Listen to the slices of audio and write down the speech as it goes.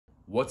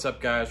What's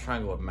up guys,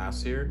 Triangle of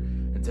Mass here.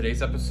 In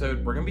today's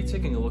episode, we're going to be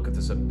taking a look at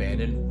this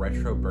abandoned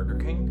retro Burger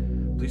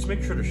King. Please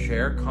make sure to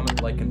share,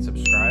 comment, like, and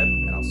subscribe,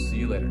 and I'll see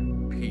you later.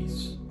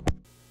 Peace.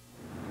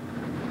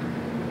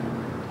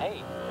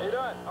 Hey, how you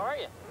doing? How are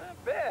you?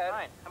 Not bad.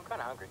 Fine. I'm kind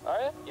of hungry.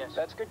 Are you? Yes.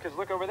 That's good, because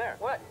look over there.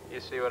 What?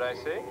 You see what I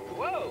see?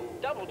 Whoa,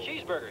 double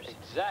cheeseburgers.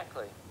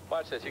 Exactly.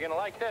 Watch this. You're going to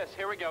like this.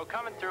 Here we go.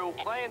 Coming through,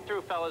 playing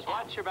through, fellas.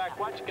 Watch your back.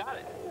 Watch. Got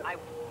it.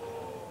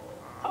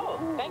 Oh,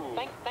 thank.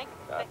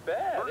 Not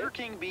bad. Burger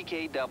King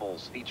BK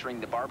Doubles, featuring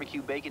the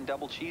barbecue bacon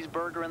double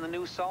cheeseburger and the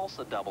new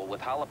salsa double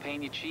with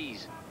jalapeno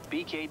cheese.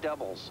 BK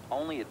Doubles,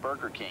 only at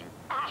Burger King.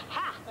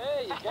 Aha!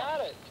 Hey, you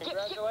got it.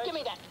 Congratulations. Give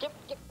me that.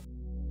 Give.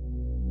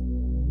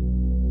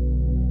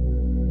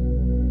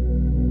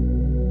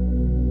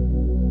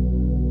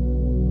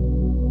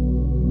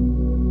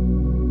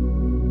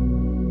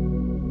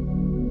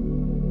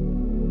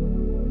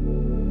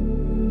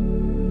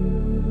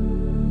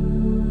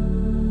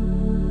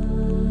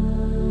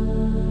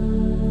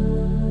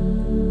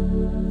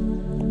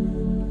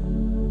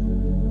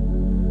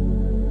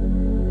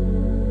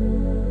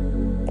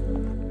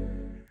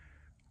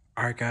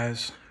 Alright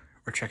guys,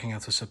 we're checking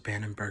out this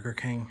abandoned Burger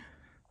King.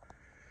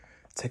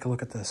 Take a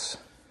look at this.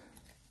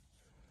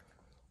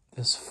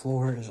 This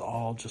floor is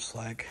all just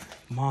like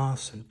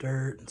moss and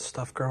dirt and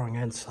stuff growing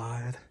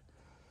inside.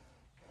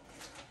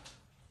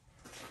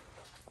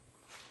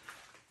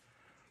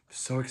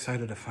 So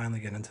excited to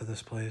finally get into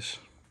this place.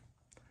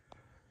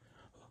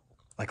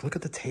 Like, look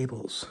at the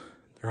tables.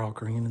 They're all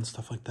green and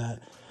stuff like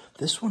that.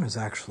 This one is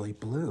actually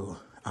blue.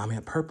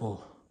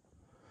 Purple.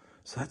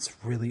 So that's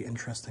really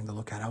interesting to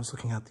look at. I was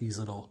looking at these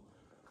little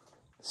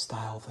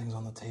style things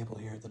on the table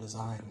here, the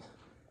design.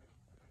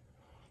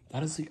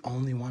 That is the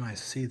only one I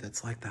see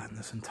that's like that in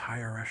this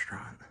entire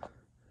restaurant.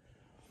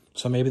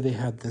 So maybe they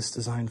had this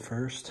design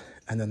first,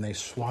 and then they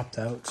swapped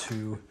out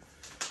to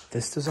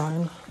this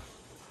design.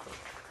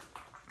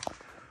 I'm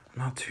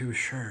not too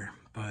sure,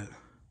 but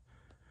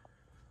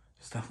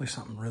it's definitely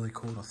something really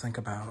cool to think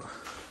about.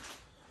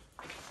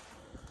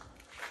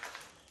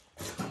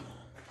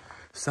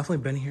 It's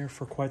definitely been here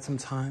for quite some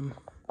time.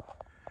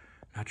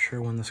 Not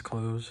sure when this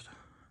closed.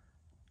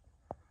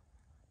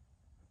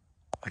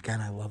 Again,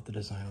 I love the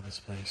design of this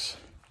place.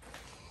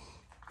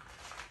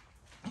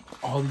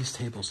 All these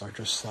tables are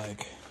just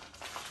like,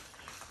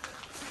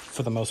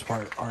 for the most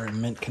part, are in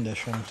mint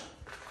condition.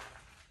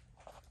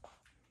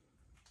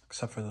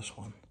 Except for this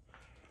one.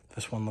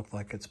 This one looked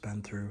like it's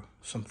been through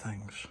some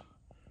things.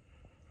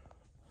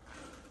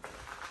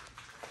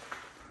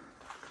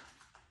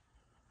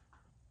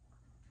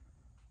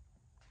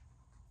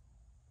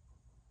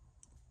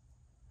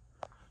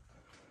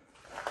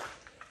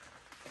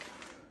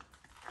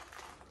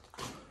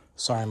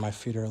 Sorry, my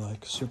feet are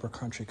like super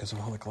crunchy because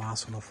of all the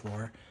glass on the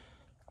floor.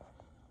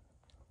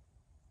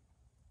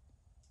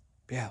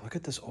 But yeah, look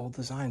at this old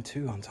design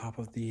too on top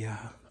of the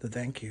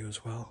thank you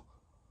as well.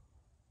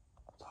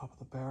 Top of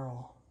the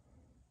barrel.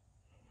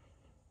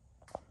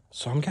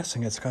 So I'm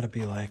guessing it's got to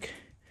be like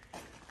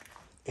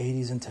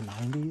 80s into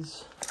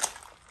 90s,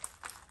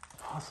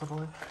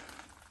 possibly.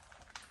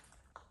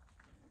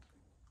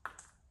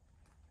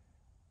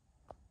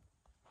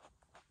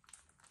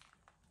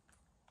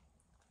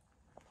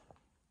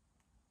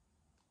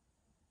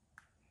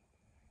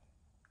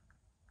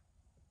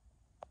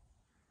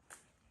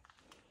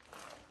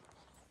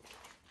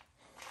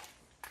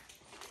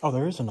 Oh,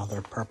 there is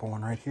another purple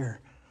one right here.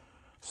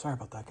 Sorry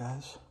about that,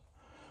 guys.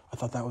 I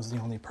thought that was the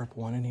only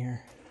purple one in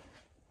here.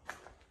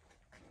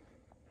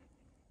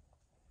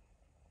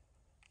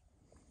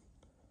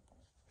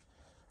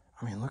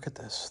 I mean, look at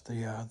this.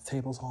 The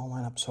tables all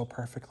line up so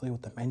perfectly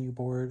with the menu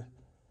board.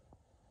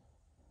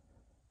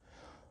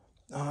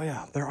 Oh,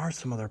 yeah, there are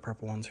some other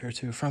purple ones here,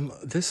 too. From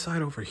this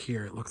side over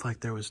here, it looked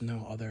like there was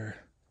no other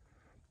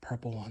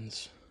purple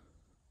ones.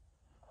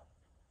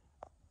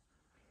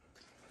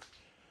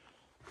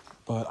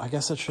 But I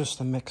guess it's just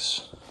a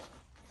mix.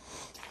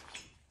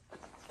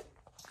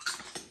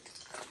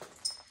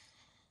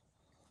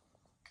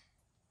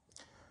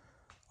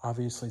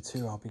 Obviously,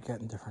 too, I'll be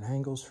getting different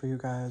angles for you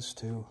guys,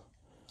 too.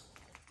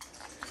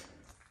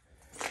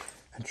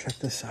 And check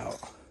this out.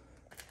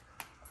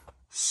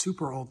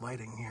 Super old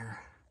lighting here.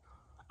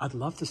 I'd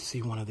love to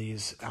see one of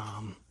these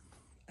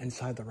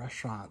inside the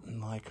restaurant in,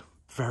 like,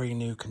 very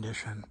new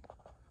condition.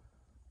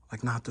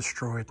 Like, not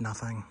destroyed,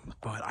 nothing.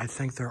 But I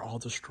think they're all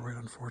destroyed,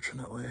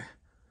 unfortunately.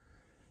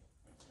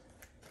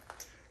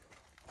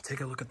 Take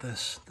a look at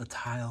this. The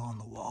tile on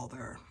the wall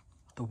there.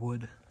 The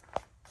wood.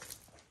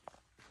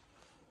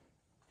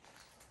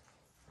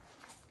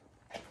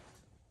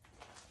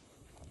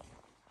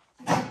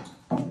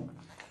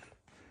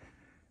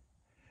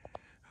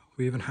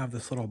 We even have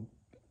this little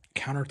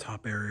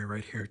countertop area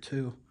right here,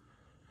 too.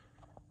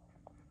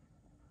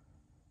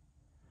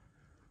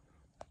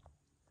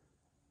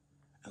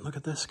 And look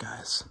at this,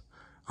 guys.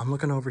 I'm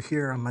looking over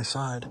here on my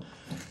side,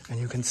 and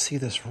you can see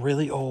this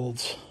really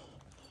old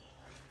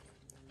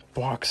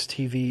box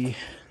TV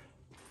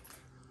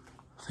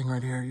thing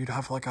right here. You'd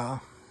have like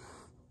a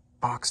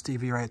box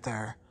TV right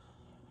there.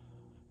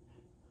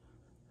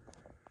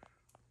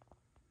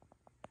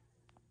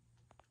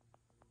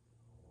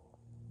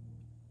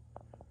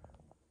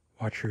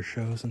 watch your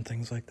shows and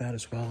things like that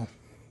as well.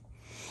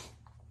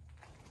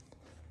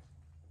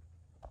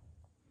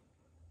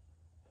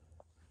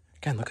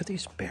 Again, look at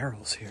these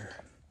barrels here.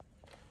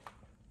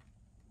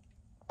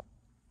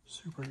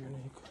 Super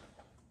unique.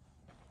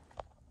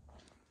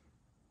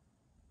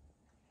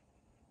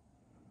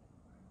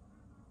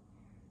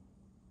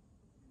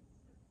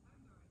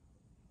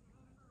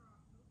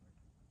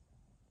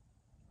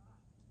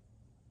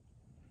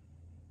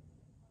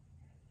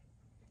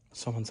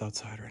 Someone's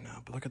outside right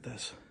now, but look at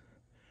this.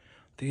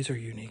 These are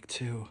unique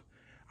too.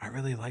 I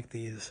really like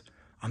these.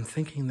 I'm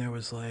thinking there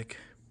was like,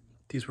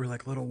 these were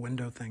like little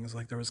window things,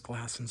 like there was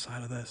glass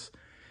inside of this,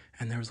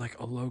 and there was like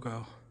a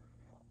logo.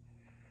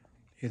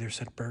 Either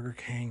said Burger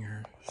King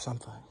or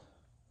something.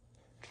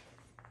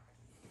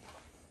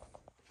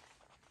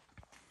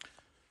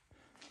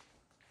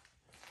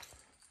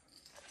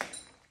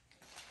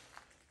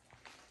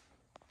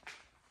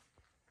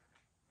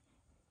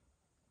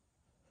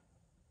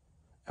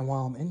 And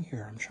while I'm in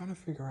here, I'm trying to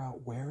figure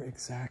out where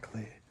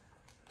exactly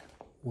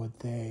would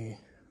they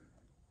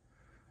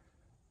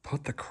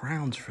put the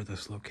crowns for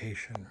this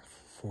location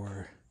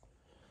for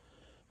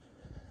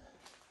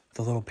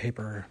the little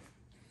paper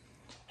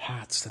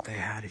hats that they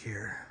had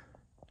here.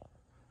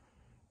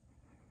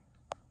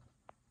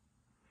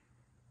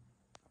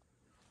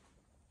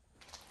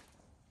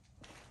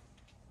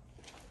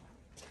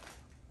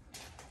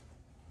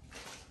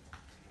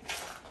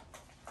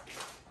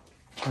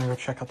 I'm gonna go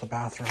check out the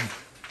bathroom.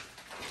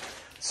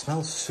 It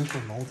smells super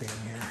moldy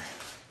in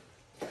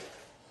here.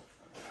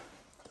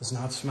 Does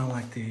not smell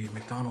like the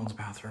McDonald's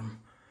bathroom.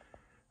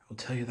 I'll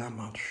tell you that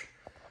much.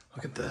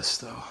 Look at this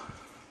though.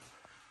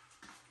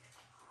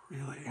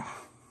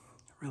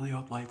 Really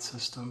old light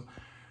system.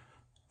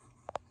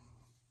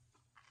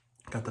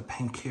 Got the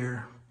pink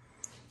here.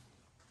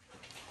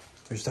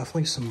 There's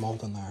definitely some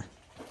mold in there.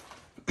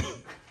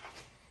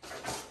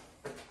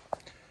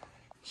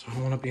 So I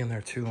don't want to be in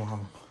there too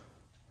long.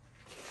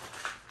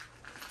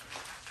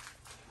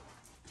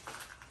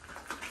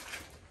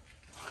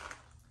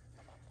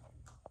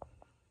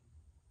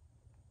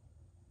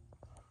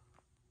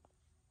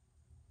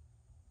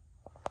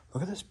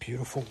 Look at this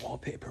beautiful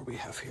wallpaper we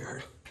have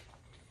here.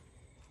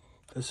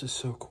 This is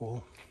so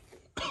cool.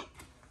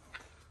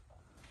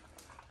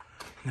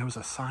 There was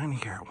a sign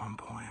here at one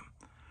point.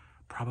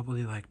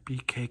 Probably like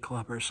BK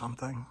Club or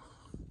something.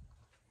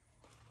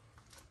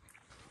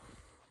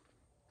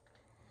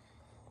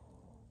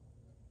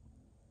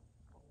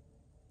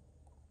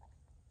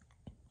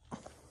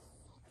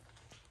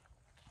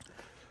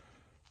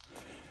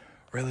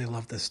 Really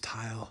love this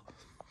tile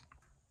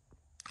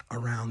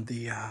around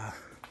the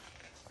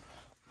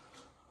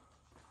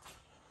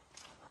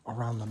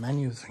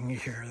menu thingy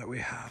here that we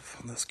have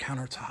on this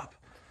countertop.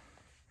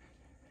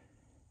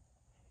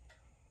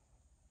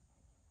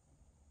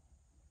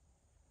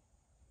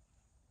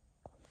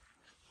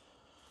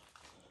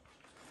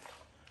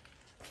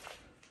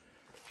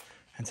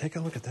 And take a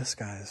look at this,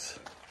 guys.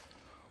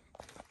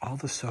 All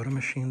the soda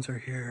machines are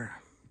here.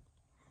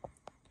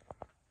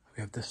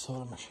 We have this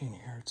soda machine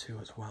here too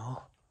as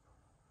well.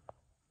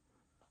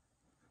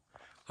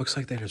 Looks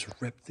like they just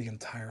ripped the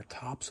entire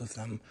tops of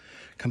them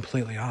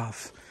completely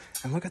off.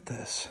 And look at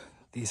this.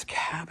 These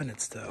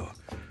cabinets though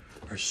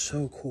are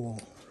so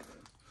cool.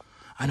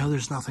 I know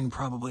there's nothing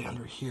probably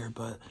under here,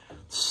 but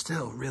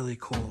still really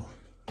cool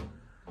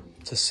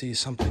to see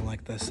something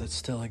like this that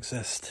still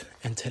exists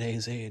in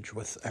today's age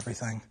with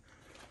everything.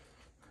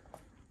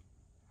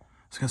 I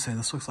was gonna say,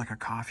 this looks like a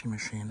coffee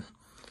machine,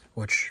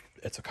 which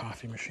it's a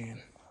coffee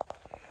machine.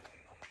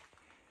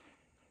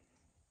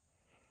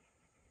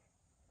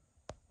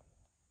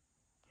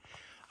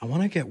 I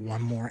want to get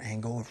one more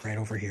angle right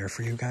over here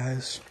for you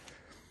guys.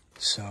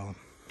 So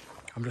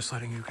I'm just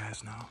letting you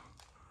guys know.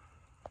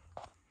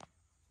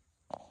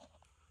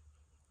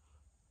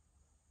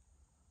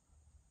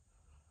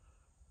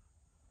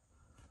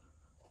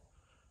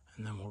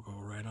 And then we'll go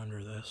right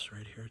under this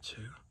right here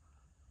too.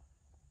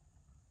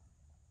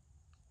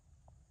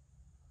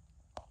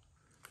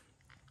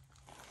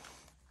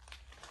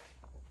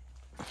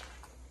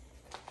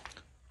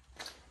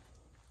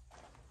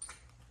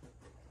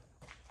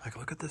 Like,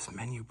 look at this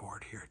menu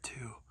board here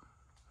too.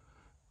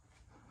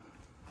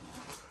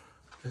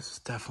 This is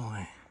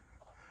definitely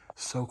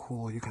so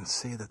cool. You can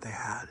see that they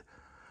had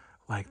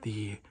like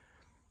the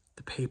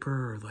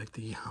paper or like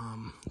the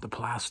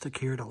plastic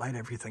here to light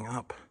everything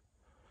up.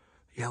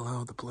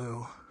 Yellow, the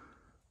blue.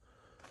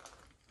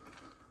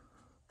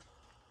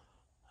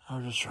 I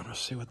was just trying to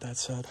see what that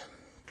said.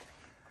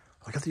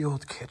 Look at the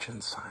old kitchen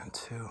sign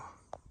too.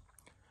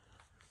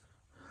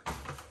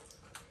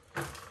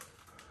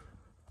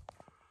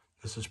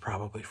 This is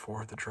probably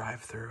for the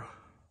drive-thru.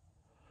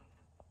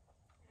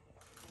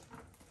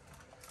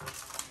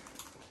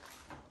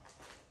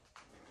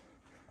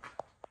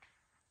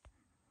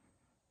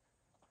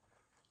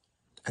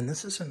 And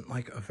this isn't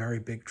like a very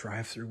big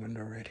drive-thru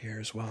window right here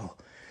as well.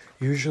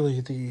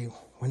 Usually the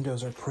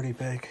windows are pretty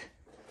big.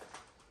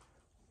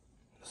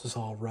 This is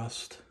all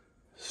rust.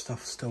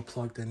 Stuff still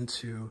plugged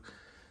into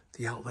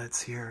the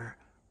outlets here.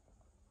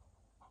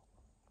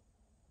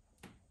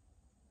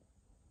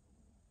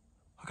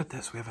 look at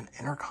this. We have an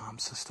intercom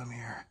system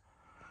here.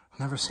 I've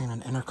never seen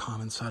an intercom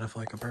inside of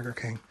like a Burger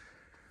King.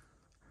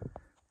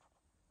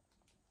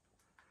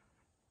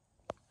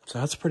 So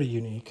that's pretty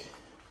unique.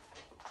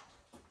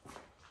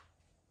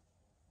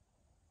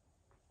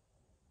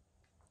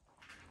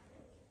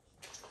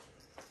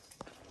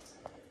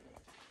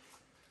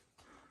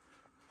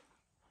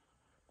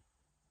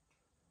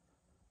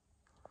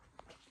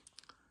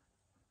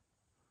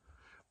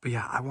 But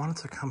yeah, I wanted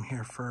to come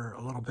here for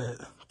a little bit,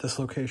 this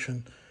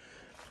location,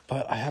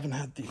 but I haven't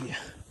had the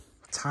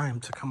time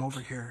to come over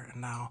here,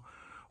 and now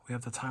we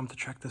have the time to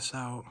check this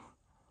out,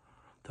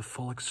 the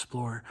full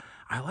explore.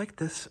 I like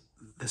this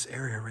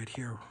area right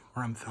here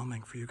where I'm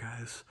filming for you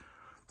guys.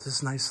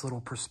 This nice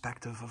little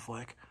perspective of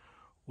like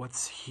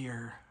what's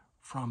here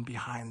from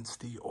behind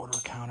the order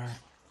counter,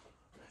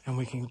 and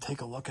we can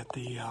take a look at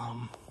the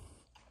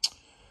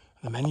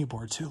menu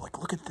board too. Like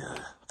look at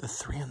the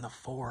 3 and the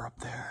 4 up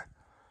there.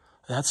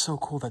 That's so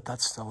cool that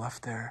that's still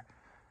left there.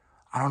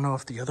 I don't know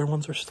if the other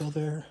ones are still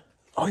there.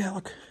 Oh yeah,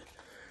 look.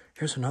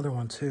 Here's another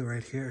one too,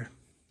 right here.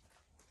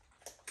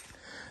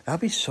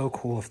 That'd be so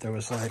cool if there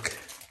was like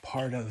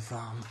part of,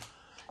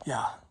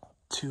 yeah,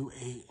 2,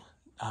 8,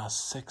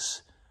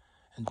 6,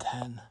 and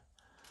 10.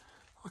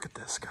 Look at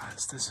this,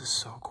 guys. This is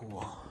so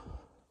cool.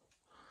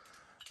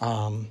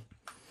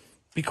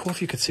 Be cool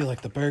if you could see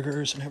like the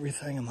burgers and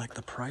everything and like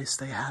the price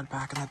they had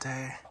back in the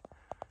day.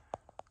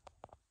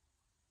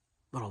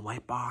 Little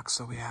light box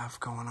that we have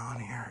going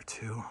on here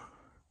too.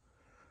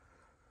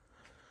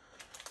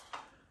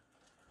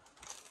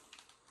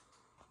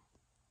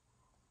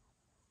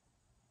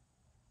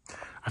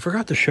 I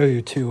forgot to show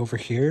you too over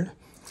here.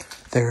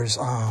 There's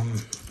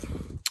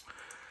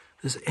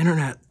this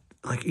internet,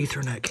 like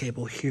Ethernet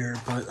cable here,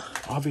 but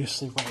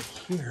obviously right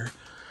here,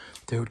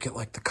 they would get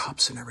like the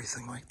cups and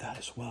everything like that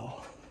as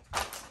well.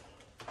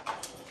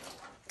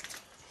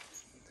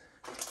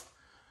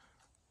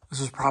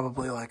 This is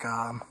probably like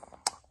a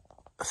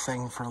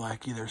thing for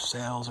like either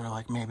sales or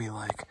like maybe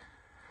like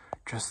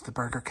just the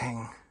Burger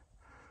King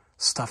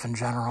stuff in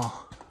general.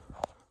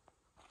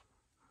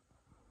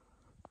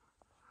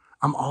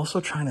 I'm also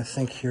trying to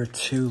think here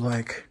too,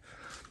 like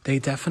they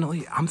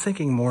definitely, I'm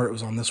thinking more it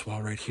was on this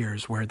wall right here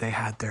is where they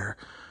had their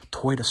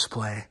toy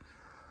display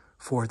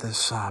for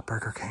this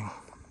Burger King.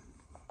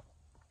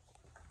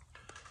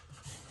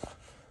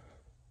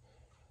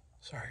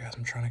 Sorry guys,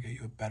 I'm trying to get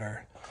you a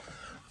better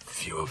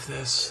view of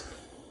this.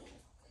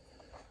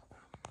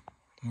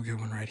 We'll get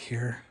one right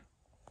here.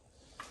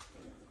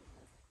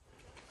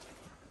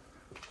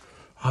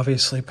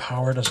 Obviously,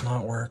 power does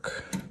not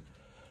work.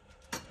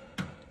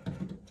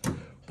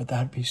 But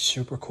that'd be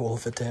super cool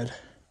if it did.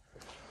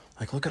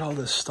 Like, look at all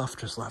this stuff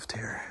just left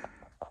here.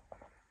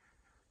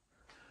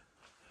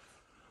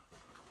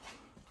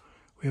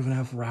 We even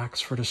have racks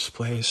for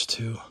displays,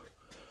 too.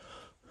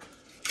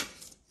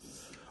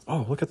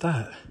 Oh, look at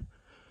that.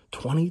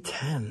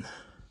 2010.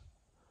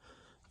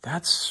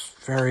 That's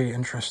very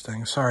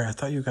interesting. Sorry, I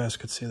thought you guys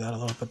could see that a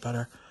little bit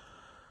better.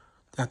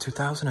 Yeah,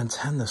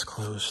 2010 this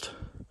closed.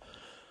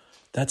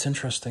 That's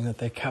interesting that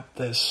they kept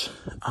this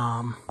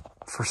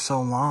for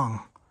so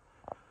long.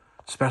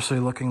 Especially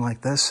looking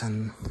like this,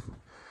 and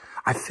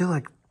I feel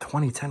like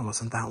 2010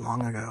 wasn't that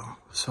long ago.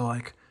 So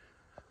like,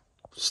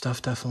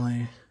 stuff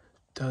definitely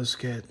does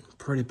get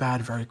pretty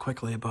bad very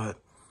quickly, but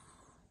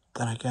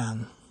then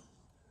again,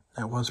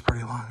 that was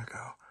pretty long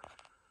ago.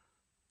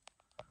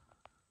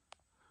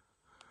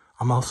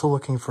 I'm also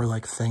looking for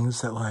like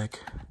things that like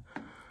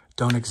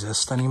don't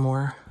exist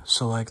anymore.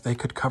 So like they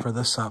could cover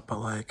this up, but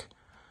like,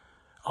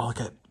 I'll look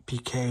at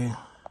BK,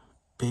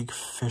 big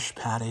fish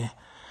patty.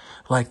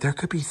 Like there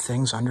could be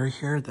things under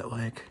here that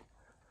like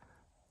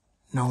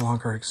no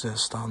longer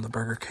exist on the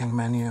Burger King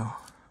menu.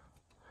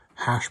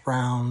 Hash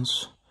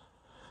browns.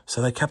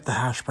 So they kept the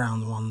hash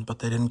brown one, but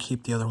they didn't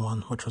keep the other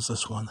one, which was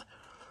this one.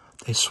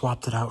 They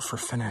swapped it out for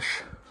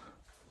finish.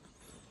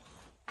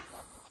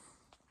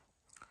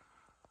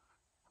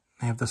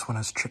 They have this one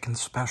as chicken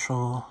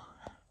special.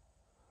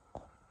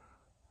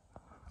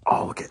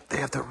 Oh, look at, they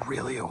have the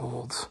really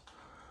old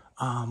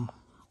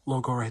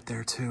logo right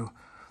there too.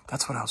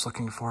 That's what I was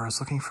looking for. I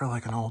was looking for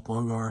like an old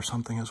logo or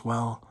something as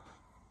well.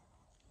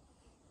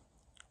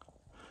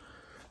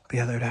 But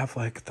yeah, they'd have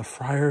like the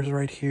fryers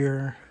right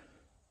here.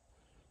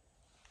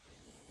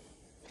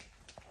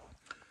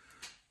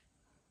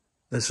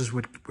 This is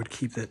what would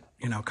keep it,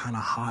 you know, kind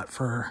of hot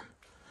for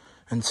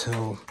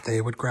until they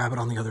would grab it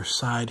on the other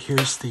side.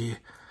 Here's the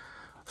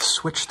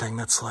switch thing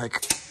that's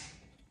like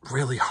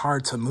really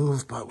hard to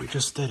move, but we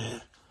just did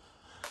it.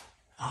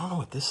 I don't know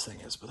what this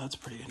thing is, but that's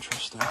pretty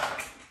interesting.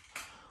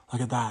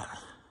 Look at that.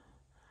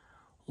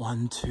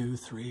 1, 2,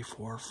 3,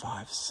 4,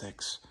 5,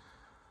 6.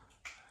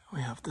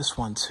 We have this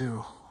one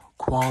too.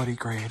 Quality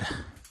grade.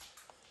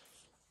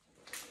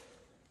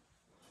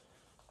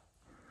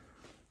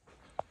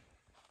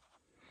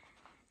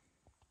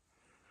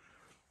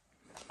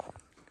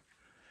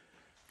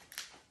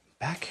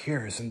 Back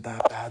here isn't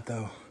that bad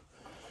though.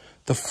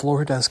 The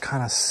floor does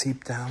kind of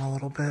seep down a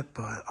little bit,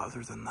 but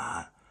other than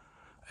that,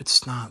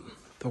 it's not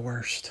the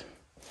worst.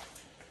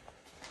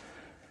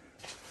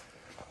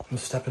 I'm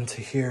gonna step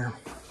into here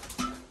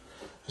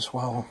as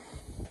well.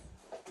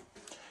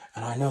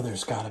 And I know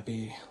there's gotta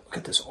be, look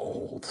at this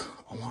old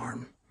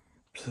alarm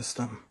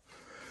system.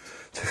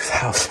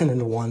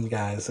 2001,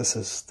 guys. This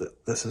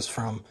is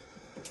from,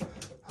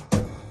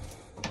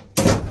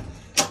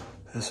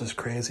 this is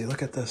crazy.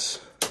 Look at this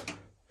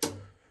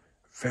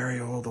very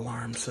old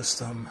alarm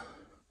system.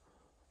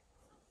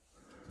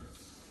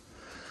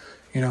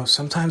 You know,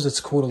 sometimes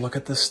it's cool to look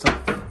at this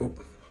stuff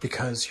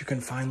because you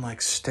can find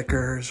like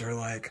stickers or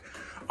like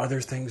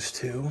other things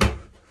too.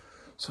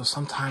 So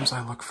sometimes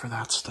I look for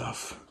that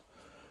stuff.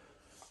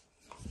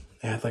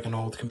 They have like an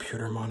old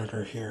computer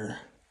monitor here.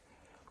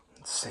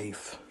 It's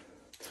safe.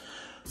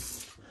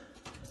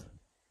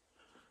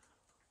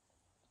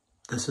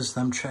 This is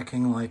them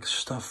checking like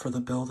stuff for the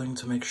building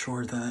to make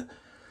sure that,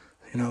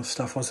 you know,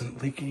 stuff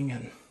wasn't leaking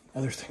and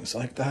other things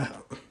like that.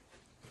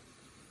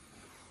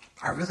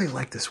 I really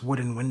like this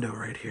wooden window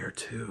right here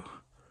too.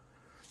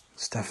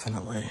 It's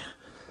definitely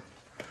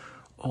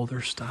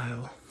older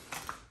style.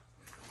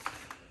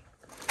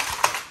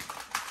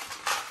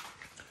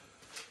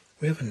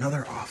 We have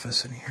another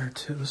office in here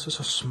too. This is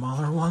a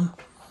smaller one.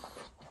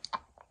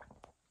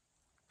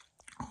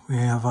 We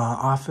have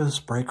office,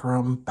 break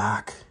room,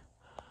 back,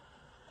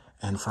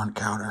 and front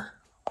counter.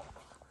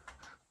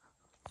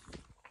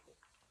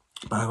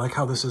 But I like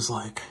how this is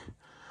like,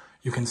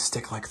 you can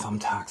stick like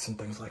thumbtacks and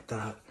things like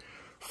that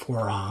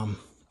for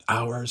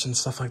hours and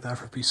stuff like that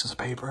for pieces of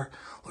paper.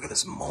 Look at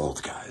this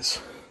mold, guys.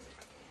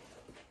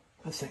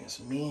 This thing is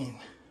mean.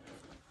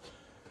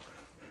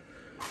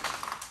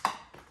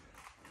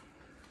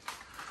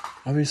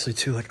 Obviously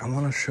too, like I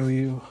want to show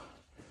you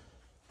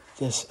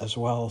this as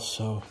well.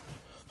 So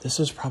this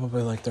is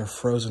probably like their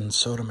frozen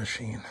soda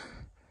machine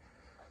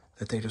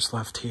that they just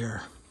left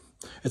here.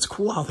 It's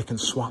cool how they can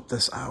swap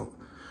this out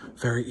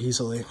very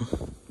easily.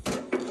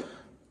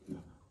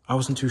 I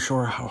wasn't too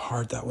sure how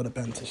hard that would have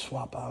been to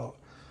swap out.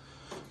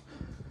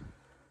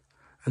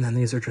 And then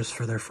these are just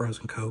for their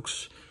frozen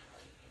Cokes.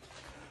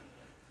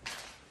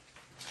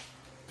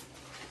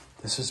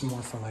 This is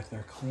more for like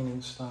their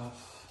cleaning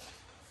stuff.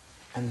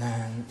 And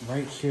then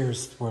right here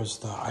was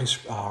the ice,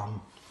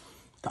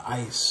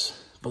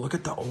 But look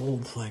at the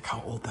old, like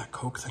how old that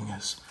Coke thing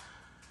is.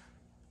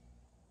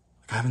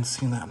 Like I haven't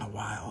seen that in a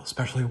while,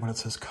 especially when it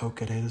says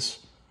Coke it is.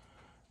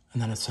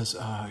 And then it says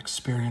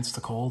experience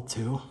the cold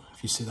too,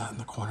 if you see that in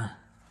the corner.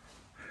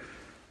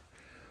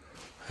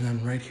 And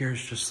then right here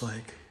is just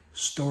like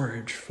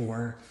storage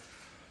for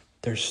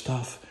their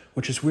stuff,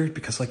 which is weird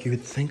because like you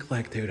would think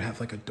like they would have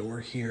like a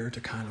door here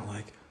to kind of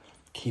like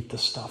keep the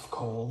stuff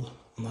cold,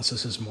 unless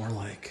this is more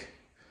like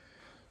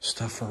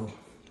stuff for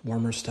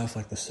warmer stuff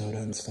like the soda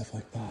and stuff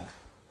like that.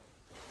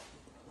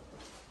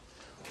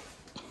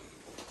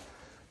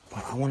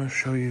 But I want to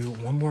show you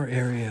one more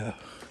area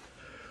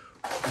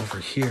over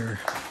here,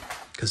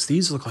 because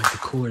these look like the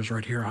coolers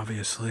right here,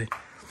 obviously.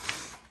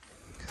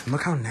 And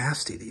look how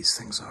nasty these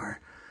things are.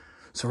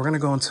 So we're going to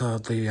go into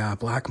the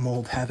black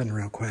mold heaven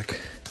real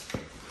quick.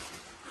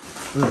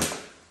 Ugh.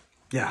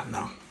 Yeah,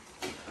 no.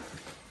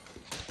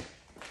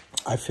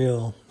 I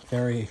feel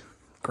very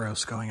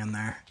gross going in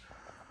there.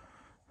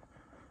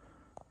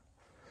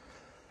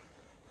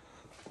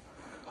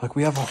 Like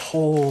we have a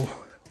whole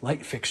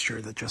light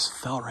fixture that just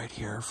fell right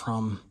here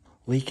from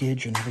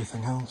leakage and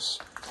everything else.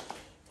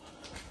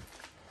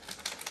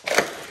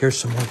 Here's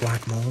some more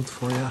black mold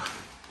for you.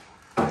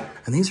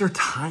 And these are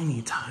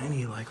tiny,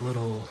 tiny, like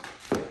little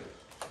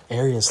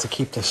areas to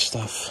keep this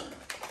stuff.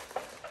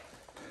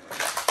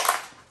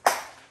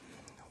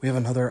 We have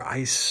another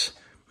ice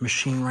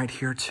machine right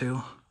here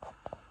too.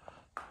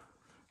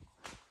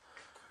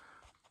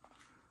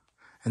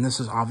 And this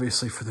is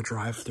obviously for the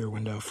drive-through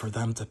window for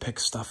them to pick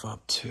stuff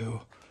up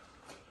too.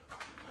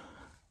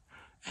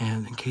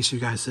 And in case you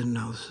guys didn't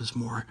know, this is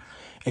more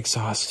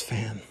exhaust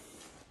fan.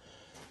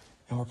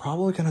 And we're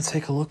probably gonna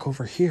take a look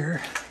over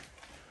here,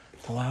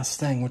 the last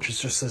thing, which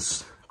is just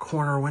this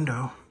corner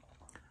window.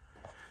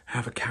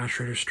 Have a cash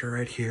register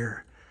right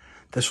here.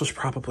 This was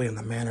probably in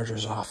the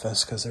manager's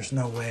office because there's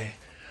no way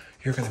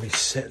you're gonna be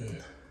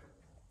sitting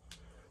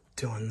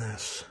doing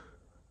this.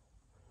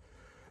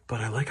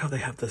 But I like how they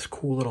have this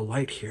cool little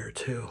light here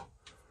too.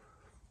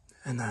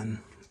 And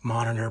then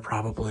monitor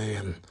probably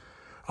and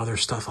other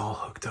stuff all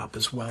hooked up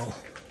as well.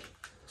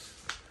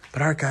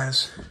 But all right,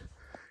 guys,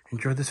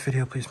 enjoyed this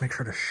video. Please make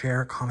sure to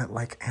share, comment,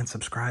 like, and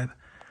subscribe.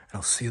 And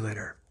I'll see you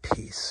later.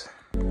 Peace.